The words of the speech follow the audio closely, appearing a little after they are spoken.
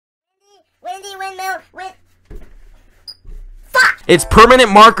It's permanent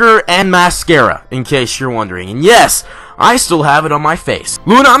marker and mascara, in case you're wondering. And yes, I still have it on my face.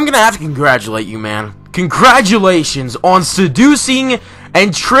 Luna, I'm gonna have to congratulate you, man. Congratulations on seducing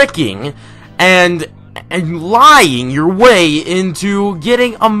and tricking and lying your way into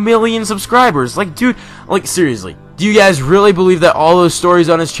getting 1 million subscribers. Like, dude, like, seriously, do you guys really believe that all those stories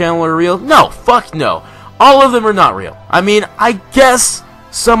on his channel are real? No, fuck no. All of them are not real. I mean, I guess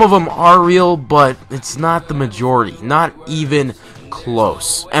some of them are real, but it's not the majority. Not even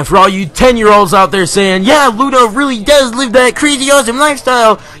close. And for all you 10-year-olds out there saying, yeah, Luna really does live that crazy awesome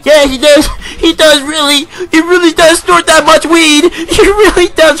lifestyle. Yeah, he really does snort that much weed. He really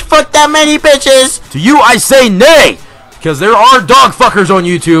does fuck that many bitches. To you, I say nay, because there are dog fuckers on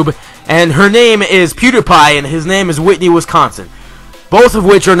YouTube, and her name is PewDiePie, and his name is Whitney, Wisconsin. Both of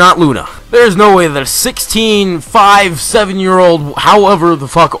which are not Luna. There's no way that a 16, 5, 7-year-old, however the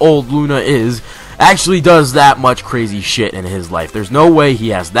fuck old Luna is, actually does that much crazy shit in his life. There's no way he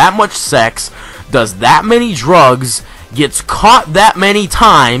has that much sex, does that many drugs, gets caught that many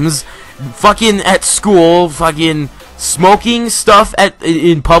times, fucking at school, fucking smoking stuff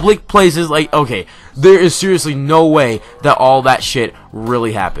in public places. Like, okay, there is seriously no way that all that shit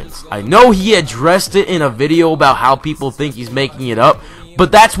really happens. I know he addressed it in a video about how people think he's making it up,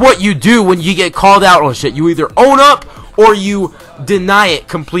 but that's what you do when you get called out on shit. You either own up or you deny it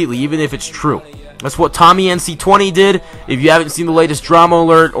completely, even if it's true. That's what Tommy NC20 did. If you haven't seen the latest drama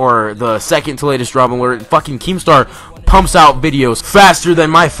alert or the second to latest drama alert, fucking Keemstar pumps out videos faster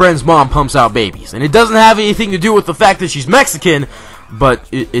than my friend's mom pumps out babies. And it doesn't have anything to do with the fact that she's Mexican, but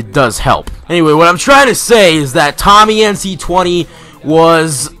it does help. Anyway, what I'm trying to say is that Tommy NC20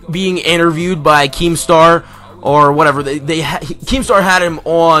 was being interviewed by Keemstar or whatever. Keemstar had him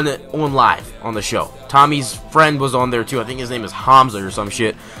on live on the show. Tommy's friend was on there too. I think his name is Hamza or some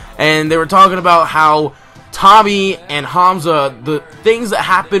shit. And they were talking about how Tommy and Hamza, the things that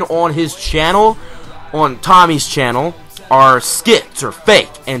happen on his channel, on Tommy's channel, are skits or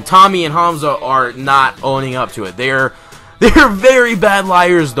fake. And Tommy and Hamza are not owning up to it. They're very bad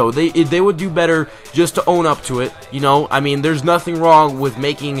liars, though. They would do better just to own up to it. You know, I mean, there's nothing wrong with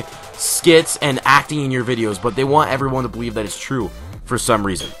making skits and acting in your videos, but they want everyone to believe that it's true for some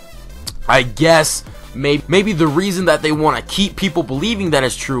reason. I guess maybe the reason that they want to keep people believing that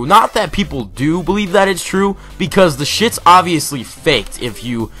it's true, not that people do believe that it's true, because the shit's obviously faked. If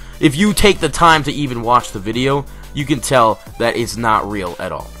you take the time to even watch the video, you can tell that it's not real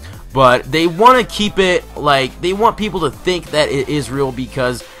at all. But they want to keep it, like, they want people to think that it is real,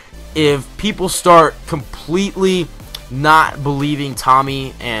 because if people start completely not believing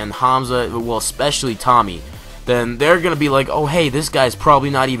Tommy and Hamza, well, especially Tommy, then they're gonna be like, oh hey, this guy's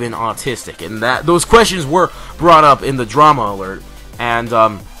probably not even autistic. And those questions were brought up in the drama alert. And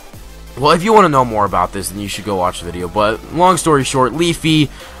well, if you want to know more about this, then you should go watch the video. But long story short,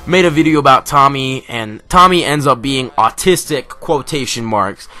 Leafy made a video about Tommy, and Tommy ends up being autistic, quotation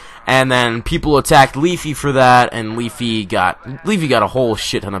marks. And then people attacked Leafy for that, and Leafy got a whole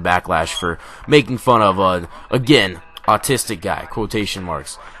shit ton of backlash for making fun of again, autistic guy, quotation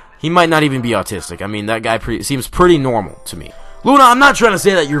marks. He might not even be autistic. I mean, that guy seems pretty normal to me. Luna, I'm not trying to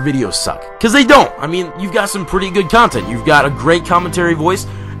say that your videos suck, because they don't. I mean, you've got some pretty good content. You've got a great commentary voice,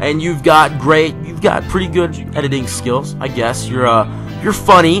 and you've got pretty good editing skills. I guess you're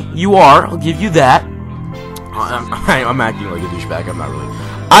funny. You are. I'll give you that. I'm acting like a douchebag.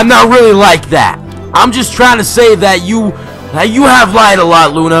 I'm not really like that. I'm just trying to say that you have lied a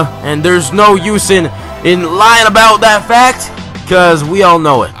lot, Luna, and there's no use in lying about that fact, because we all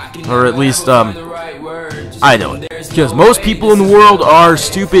know it. Or at least, I know it. Because most people in the world are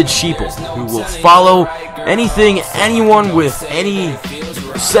stupid sheeple who will follow anyone with any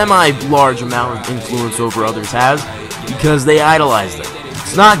semi-large amount of influence over others has, because they idolize them.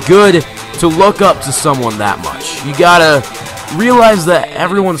 It's not good to look up to someone that much. You gotta realize that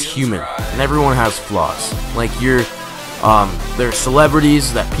everyone's human, and everyone has flaws. Like, there's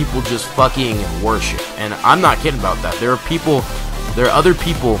celebrities that people just fucking worship. And I'm not kidding about that. There are other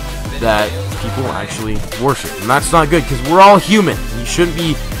people that people actually worship, and that's not good, because we're all human. We shouldn't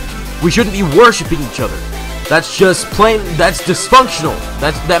be worshiping each other. That's just plain, that's dysfunctional.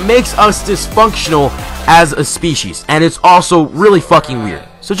 That makes us dysfunctional as a species, and it's also really fucking weird.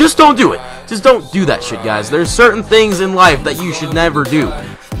 So just don't do it. Just don't do that shit, guys. There's certain things in life that you should never do,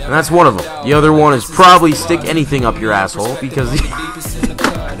 and that's one of them. The other one is probably stick anything up your asshole, because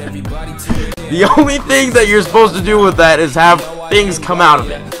the only thing that you're supposed to do with that is have things come out of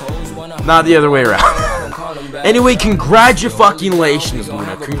it, not the other way around. Anyway, congratulations,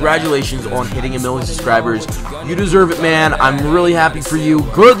 Luna. Congratulations on hitting 1 million subscribers. You deserve it, man. I'm really happy for you.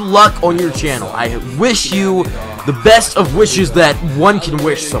 Good luck on your channel. I wish you the best of wishes that one can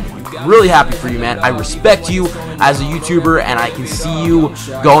wish someone. Really happy for you, man. I respect you as a YouTuber, and I can see you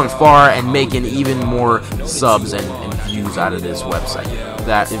going far and making even more subs and views out of this website. If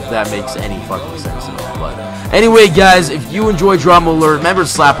that makes any fucking sense at all. But anyway, guys, if you enjoy Drama Alert, remember to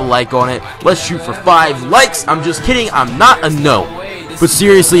slap a like on it. Let's shoot for 5 likes. I'm just kidding. I'm not a no. But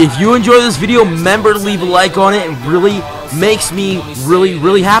seriously, if you enjoy this video, remember to leave a like on it. It really makes me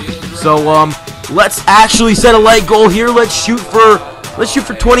really happy. So let's actually set a like goal here. Let's shoot for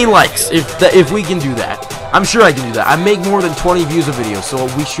 20 likes if we can do that. I'm sure I can do that. I make more than 20 views a video, so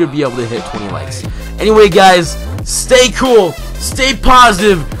we should be able to hit 20 likes. Anyway, guys, stay cool, stay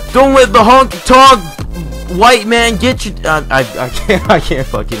positive. Don't let the honky-tonk white man get you. I can't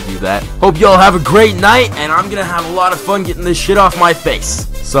fucking do that. Hope y'all have a great night, and I'm gonna have a lot of fun getting this shit off my face.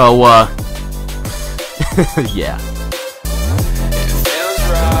 So, yeah.